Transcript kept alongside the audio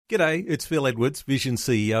G'day, it's Phil Edwards, Vision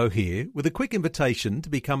CEO here, with a quick invitation to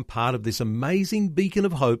become part of this amazing beacon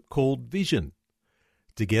of hope called Vision.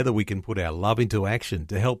 Together we can put our love into action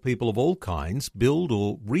to help people of all kinds build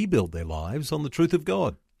or rebuild their lives on the truth of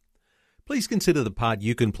God. Please consider the part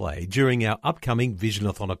you can play during our upcoming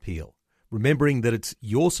Visionathon appeal, remembering that it's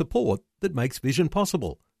your support that makes Vision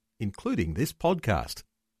possible, including this podcast.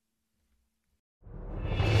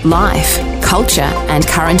 Life, culture and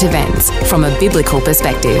current events from a biblical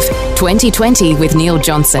perspective. 2020 with Neil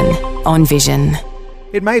Johnson on Vision.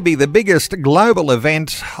 It may be the biggest global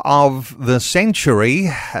event of the century,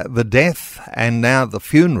 the death and now the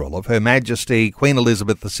funeral of Her Majesty Queen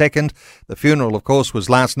Elizabeth II. The funeral, of course, was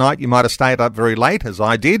last night. You might have stayed up very late, as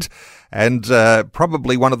I did, and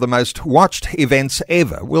probably one of the most watched events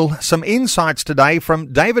ever. Well, some insights today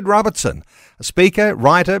from David Robertson, a speaker,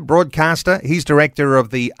 writer, broadcaster. He's director of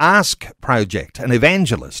the Ask Project, an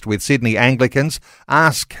evangelist with Sydney Anglicans.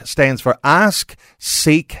 Ask stands for Ask,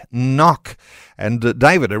 Seek, Knock. And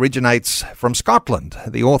David originates from Scotland,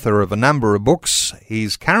 the author of a number of books.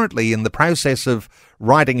 He's currently in the process of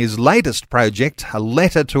writing his latest project, A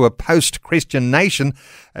Letter to a Post-Christian Nation.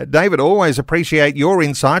 David, always appreciate your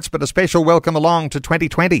insights, but a special welcome along to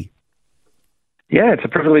 2020. Yeah, it's a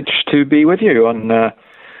privilege to be with you on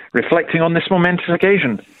reflecting on this momentous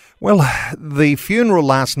occasion. Well, the funeral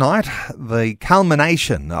last night, the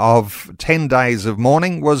culmination of 10 days of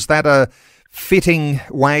mourning, was that a fitting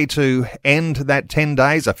way to end that 10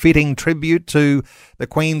 days, a fitting tribute to the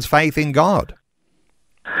Queen's faith in God?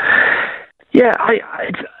 Yeah,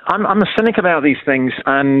 I'm a cynic about these things,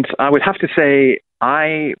 and I would have to say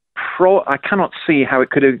I cannot see how it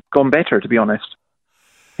could have gone better, to be honest.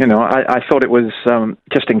 You know, I thought it was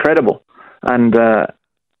just incredible, and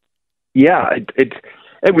it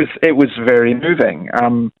was very moving.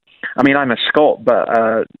 I mean, I'm a Scot,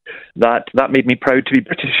 but that made me proud to be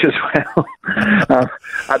British as well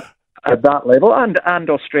at that level, and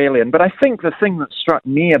Australian. But I think the thing that struck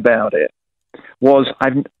me about it was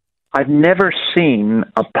I've never seen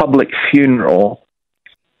a public funeral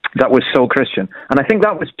that was so Christian, and I think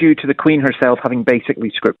that was due to the Queen herself having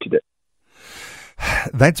basically scripted it.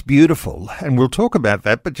 That's beautiful, and we'll talk about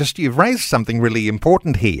that, but just you've raised something really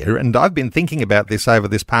important here, and I've been thinking about this over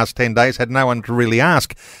this past 10 days, had no one to really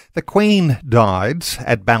ask. The Queen died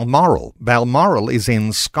at Balmoral. Balmoral is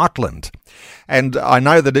in Scotland, and I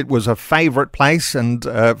know that it was a favourite place, and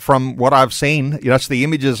from what I've seen, just the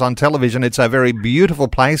images on television, it's a very beautiful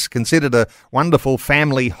place, considered a wonderful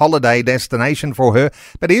family holiday destination for her.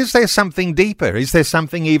 But is there something deeper? Is there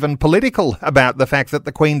something even political about the fact that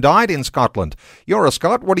the Queen died in Scotland? You're a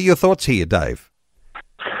Scot. What are your thoughts here, Dave?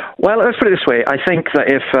 Well, let's put it this way. I think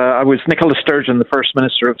that if I was Nicola Sturgeon, the First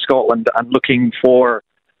Minister of Scotland, and looking for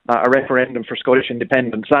a referendum for Scottish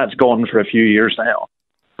independence, that's gone for a few years now.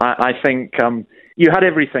 I think you had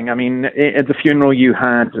everything. I mean, at the funeral you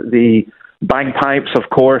had the bagpipes, of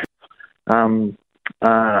course,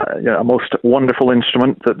 a most wonderful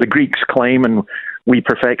instrument that the Greeks claim and we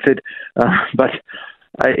perfected. But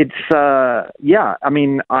it's, I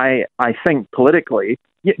mean, I think politically,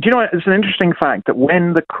 do you know, it's an interesting fact that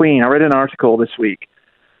when the Queen, I read an article this week,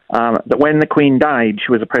 that when the Queen died,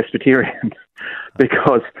 she was a Presbyterian,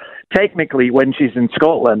 because technically when she's in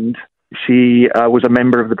Scotland, she was a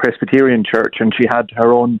member of the Presbyterian Church, and she had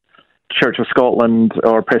her own Church of Scotland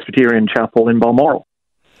or Presbyterian chapel in Balmoral.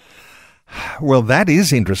 Well, that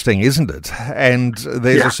is interesting, isn't it? And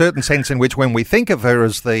there's a certain sense in which when we think of her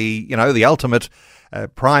as the ultimate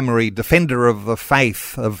primary defender of the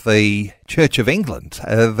faith of the Church of England,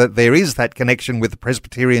 that there is that connection with the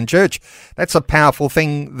Presbyterian Church. That's a powerful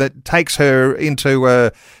thing that takes her into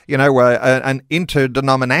an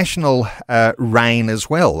interdenominational reign as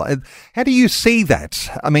well. How do you see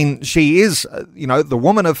that? I mean, she is, the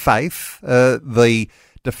woman of faith, the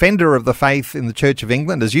defender of the faith in the Church of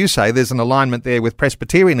England. As you say, there's an alignment there with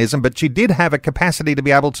Presbyterianism, but she did have a capacity to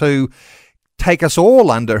be able to take us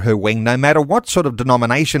all under her wing, no matter what sort of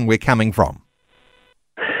denomination we're coming from.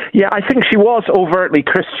 Yeah, I think she was overtly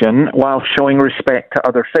Christian while showing respect to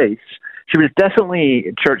other faiths. She was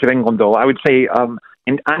definitely Church of England, though. I would say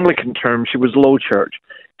in Anglican terms, she was low church.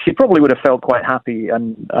 She probably would have felt quite happy,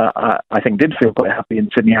 and I think did feel quite happy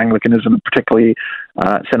in Sydney Anglicanism, particularly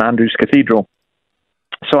St Andrew's Cathedral.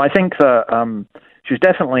 So I think that she was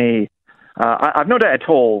definitely... I've no doubt at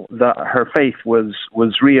all that her faith was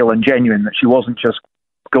real and genuine, that she wasn't just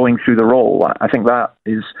going through the role. I think that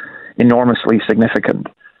is enormously significant.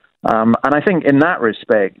 And I think in that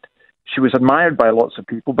respect, she was admired by lots of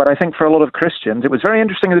people, but I think for a lot of Christians, it was very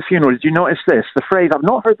interesting at the funeral. Did you notice this? The phrase, I've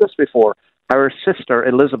not heard this before, our sister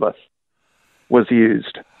Elizabeth, was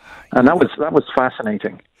used. And that was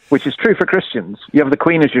fascinating, which is true for Christians. You have the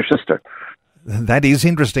Queen as your sister. That is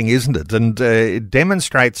interesting, isn't it? And it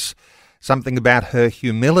demonstrates something about her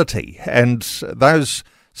humility and those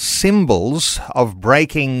symbols of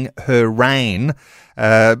breaking her reign,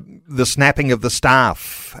 the snapping of the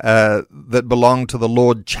staff that belonged to the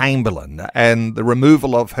Lord Chamberlain, and the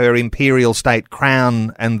removal of her imperial state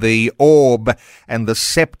crown and the orb and the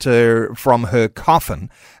scepter from her coffin.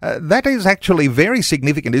 That is actually very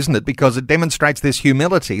significant, isn't it? Because it demonstrates this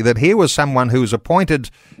humility, that here was someone who was appointed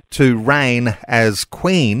to reign as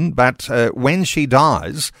queen, but when she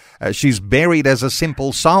dies, she's buried as a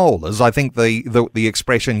simple soul, as I think the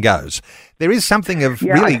expression goes. There is something of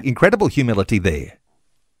really incredible humility there.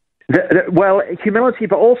 Well, humility,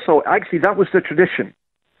 but also, actually, that was the tradition.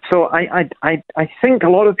 So I think a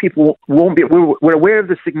lot of people won't be, we're aware of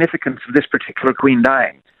the significance of this particular queen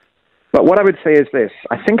dying. But what I would say is this: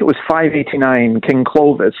 I think it was 589, King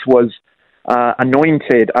Clovis was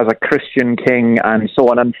anointed as a Christian king and so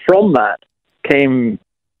on. And from that came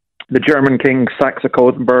the German king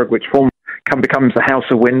Saxe-Coburg, which becomes the House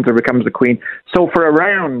of Windsor, becomes the queen. So for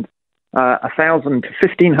around 1,000 to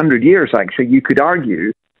 1,500 years, actually, you could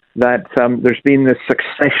argue that there's been this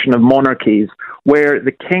succession of monarchies where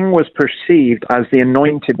the king was perceived as the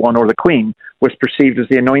anointed one, or the queen was perceived as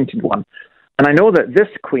the anointed one. And I know that this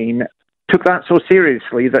queen took that so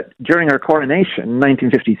seriously that during her coronation in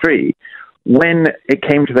 1953, when it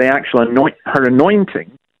came to the actual her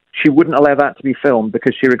anointing, she wouldn't allow that to be filmed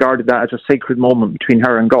because she regarded that as a sacred moment between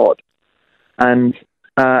her and God. And,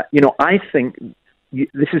 I think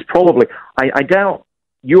this is probably, I doubt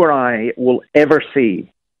you or I will ever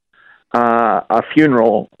see a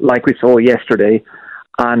funeral like we saw yesterday,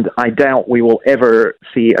 and I doubt we will ever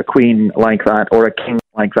see a queen like that or a king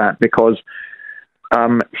like that, because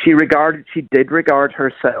she did regard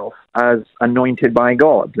herself as anointed by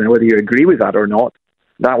God. Now, whether you agree with that or not,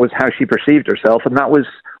 that was how she perceived herself, and that was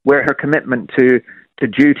where her commitment to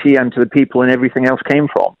duty and to the people and everything else came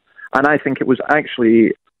from. And I think it was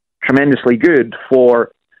actually tremendously good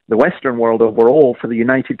for the Western world overall, for the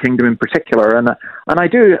United Kingdom in particular. And I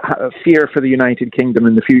do fear for the United Kingdom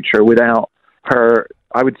in the future without her,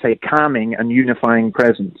 I would say, calming and unifying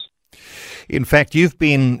presence. In fact, you've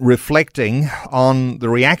been reflecting on the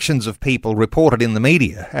reactions of people reported in the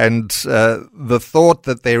media and the thought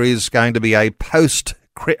that there is going to be a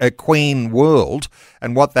post-Queen world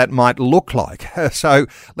and what that might look like. So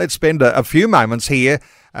let's spend a few moments here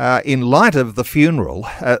in light of the funeral,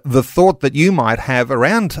 the thought that you might have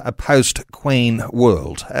around a post-Queen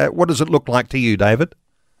world. What does it look like to you, David?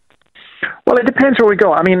 Well, it depends where we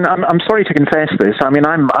go. I mean, I'm sorry to confess this. I mean,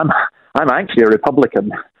 I'm actually a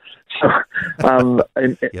Republican. So,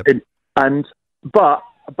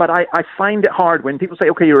 but I find it hard when people say,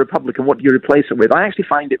 "Okay, you're a Republican. What do you replace it with?" I actually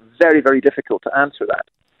find it very, very difficult to answer that.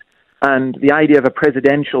 And the idea of a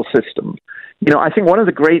presidential system, I think one of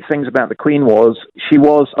the great things about the Queen was she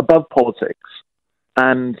was above politics,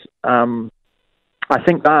 and I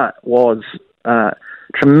think that was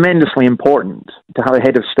tremendously important to have a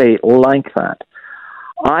head of state like that.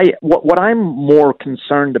 What I'm more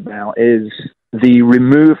concerned about is the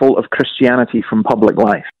removal of Christianity from public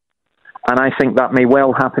life. And I think that may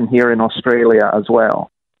well happen here in Australia as well.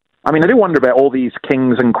 I mean, I do wonder about all these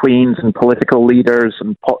kings and queens and political leaders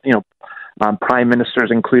and, prime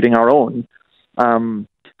ministers, including our own,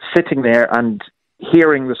 sitting there and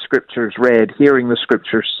hearing the scriptures read, hearing the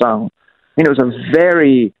scriptures sung. It was a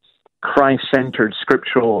very Christ-centered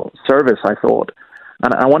scriptural service, I thought.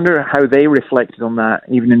 And I wonder how they reflected on that,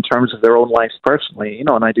 even in terms of their own lives personally,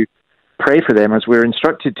 and I do pray for them, as we're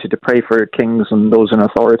instructed to pray for kings and those in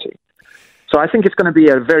authority. So I think it's going to be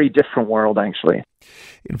a very different world, actually.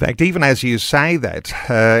 In fact, even as you say that,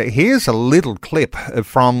 here's a little clip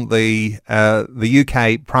from the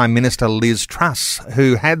UK Prime Minister Liz Truss,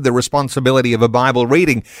 who had the responsibility of a Bible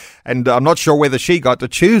reading, and I'm not sure whether she got to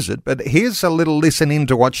choose it, but here's a little listen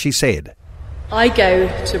into what she said. I go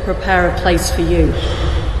to prepare a place for you,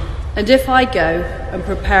 and if I go and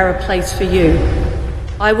prepare a place for you,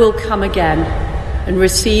 I will come again and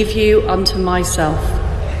receive you unto myself,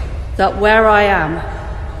 that where I am,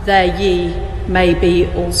 there ye may be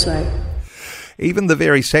also. Even the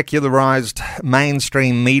very secularised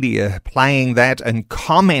mainstream media playing that and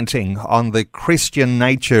commenting on the Christian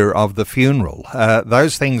nature of the funeral.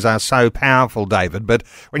 Those things are so powerful, David. But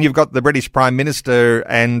when you've got the British Prime Minister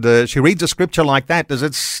and she reads a scripture like that, does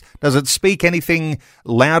it speak anything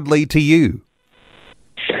loudly to you?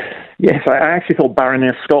 Yes, I actually thought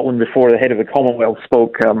Baroness Scotland, before the head of the Commonwealth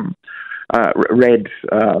spoke, read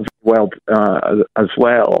well as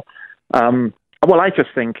well. Well, I just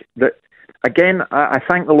think that again, I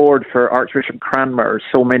thank the Lord for Archbishop Cranmer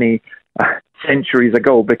so many centuries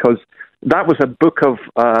ago, because that was a book of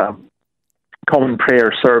common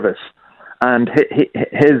prayer service, and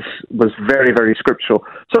his was very, very scriptural.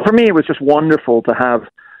 So for me, it was just wonderful to have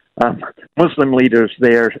Muslim leaders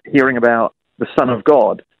there hearing about the Son of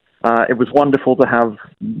God. It was wonderful to have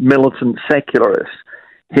militant secularists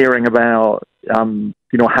hearing about,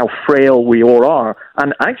 how frail we all are.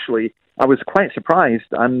 And actually, I was quite surprised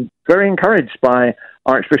and very encouraged by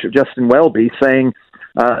Archbishop Justin Welby saying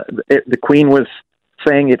the Queen was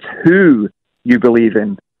saying it's who you believe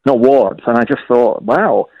in, not what. And I just thought,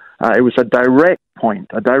 wow, it was a direct point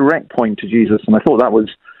to Jesus. And I thought that was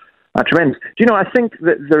tremendous. Do you know, I think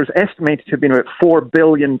that there's estimated to have been about 4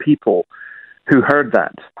 billion people who heard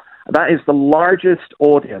that. That is the largest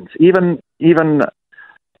audience, even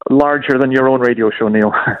larger than your own radio show,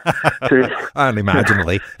 Neil. Only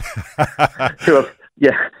marginally. to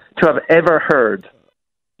have ever heard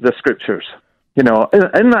the scriptures. Isn't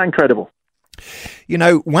that incredible?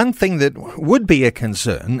 One thing that would be a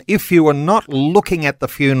concern, if you were not looking at the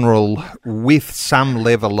funeral with some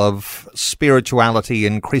level of spirituality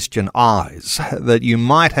in Christian eyes, that you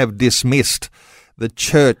might have dismissed the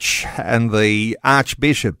church and the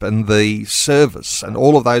archbishop and the service and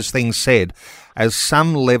all of those things said as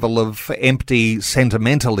some level of empty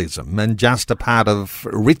sentimentalism and just a part of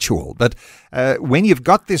ritual. But when you've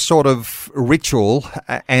got this sort of ritual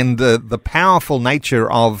and the powerful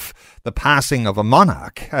nature of the passing of a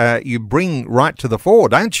monarch, you bring right to the fore,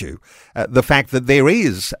 don't you? The fact that there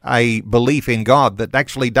is a belief in God that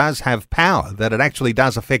actually does have power, that it actually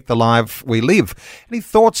does affect the life we live. Any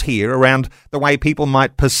thoughts here around the way people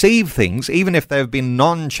might perceive things, even if they've been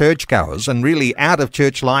non-churchgoers and really out of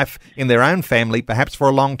church life in their own family, perhaps for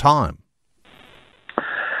a long time?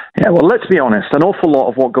 Yeah, well, let's be honest. An awful lot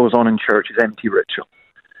of what goes on in church is empty ritual.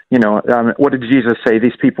 What did Jesus say?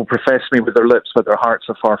 These people profess me with their lips, but their hearts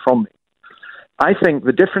are far from me. I think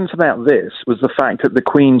the difference about this was the fact that the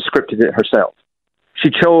Queen scripted it herself. She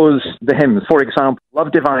chose the hymns. For example,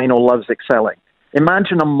 Love Divine, O Love's Excelling.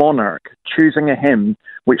 Imagine a monarch choosing a hymn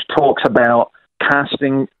which talks about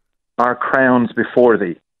casting our crowns before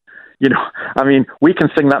thee. We can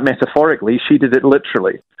sing that metaphorically. She did it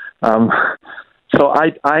literally. So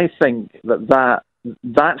I think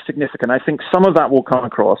that's significant. I think some of that will come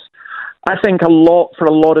across. I think for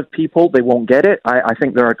a lot of people, they won't get it. I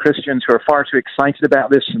think there are Christians who are far too excited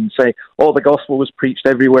about this and say, the gospel was preached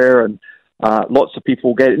everywhere and lots of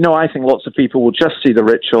people will get it. No, I think lots of people will just see the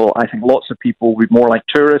ritual. I think lots of people will be more like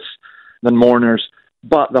tourists than mourners.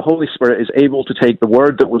 But the Holy Spirit is able to take the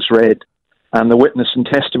word that was read and the witness and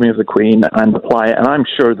testimony of the Queen and apply it. And I'm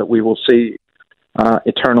sure that we will see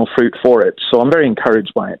eternal fruit for it. So I'm very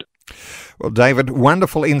encouraged by it. Well, David,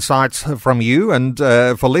 wonderful insights from you. And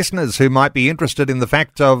for listeners who might be interested in the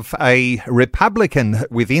fact of a Republican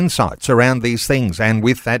with insights around these things and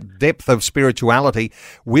with that depth of spirituality,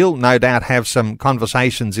 we'll no doubt have some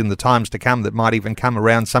conversations in the times to come that might even come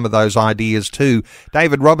around some of those ideas too.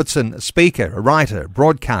 David Robertson, a speaker, a writer,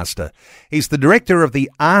 broadcaster. He's the director of the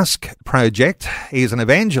Ask Project. He's an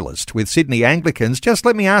evangelist with Sydney Anglicans. Just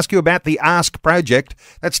let me ask you about the Ask Project.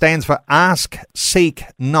 That stands for Ask, Seek,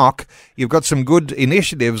 Knock. You've got some good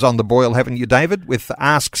initiatives on the boil, haven't you, David, with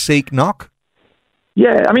Ask, Seek, Knock?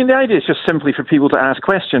 Yeah, the idea is just simply for people to ask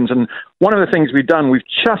questions. And one of the things we've done, we've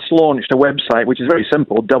just launched a website, which is very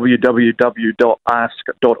simple,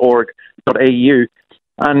 www.ask.org.au.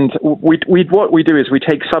 And what we do is we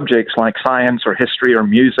take subjects like science or history or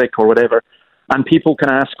music or whatever, and people can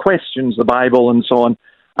ask questions, the Bible and so on.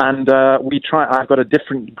 And I've got a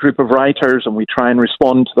different group of writers, and we try and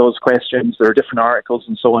respond to those questions. There are different articles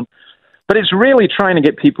and so on. But it's really trying to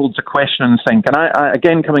get people to question and think. And I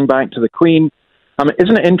again, coming back to the Queen,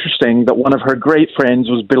 isn't it interesting that one of her great friends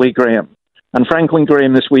was Billy Graham? And Franklin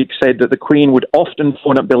Graham this week said that the Queen would often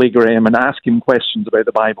phone up Billy Graham and ask him questions about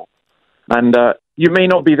the Bible. And you may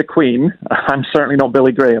not be the Queen. I'm certainly not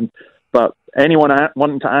Billy Graham. But anyone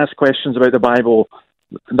wanting to ask questions about the Bible,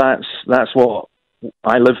 that's what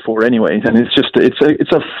I live for anyway. And it's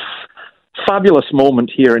a fabulous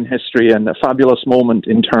moment here in history and a fabulous moment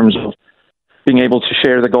in terms of being able to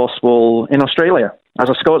share the gospel in Australia as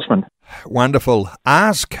a Scotsman. Wonderful.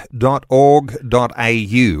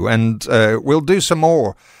 Ask.org.au, and we'll do some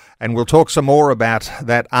more, and we'll talk some more about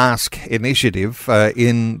that Ask initiative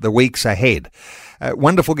in the weeks ahead.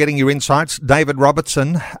 Wonderful getting your insights. David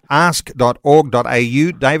Robertson,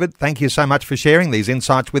 ask.org.au. David, thank you so much for sharing these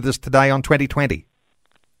insights with us today on 2020.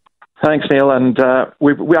 Thanks, Neil, and I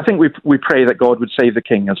think we pray that God would save the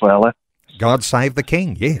King as well. God save the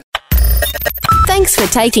King, yes. Thanks for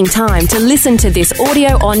taking time to listen to this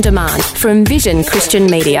audio on demand from Vision Christian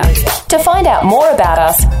Media. To find out more about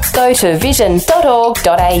us, go to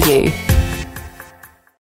vision.org.au.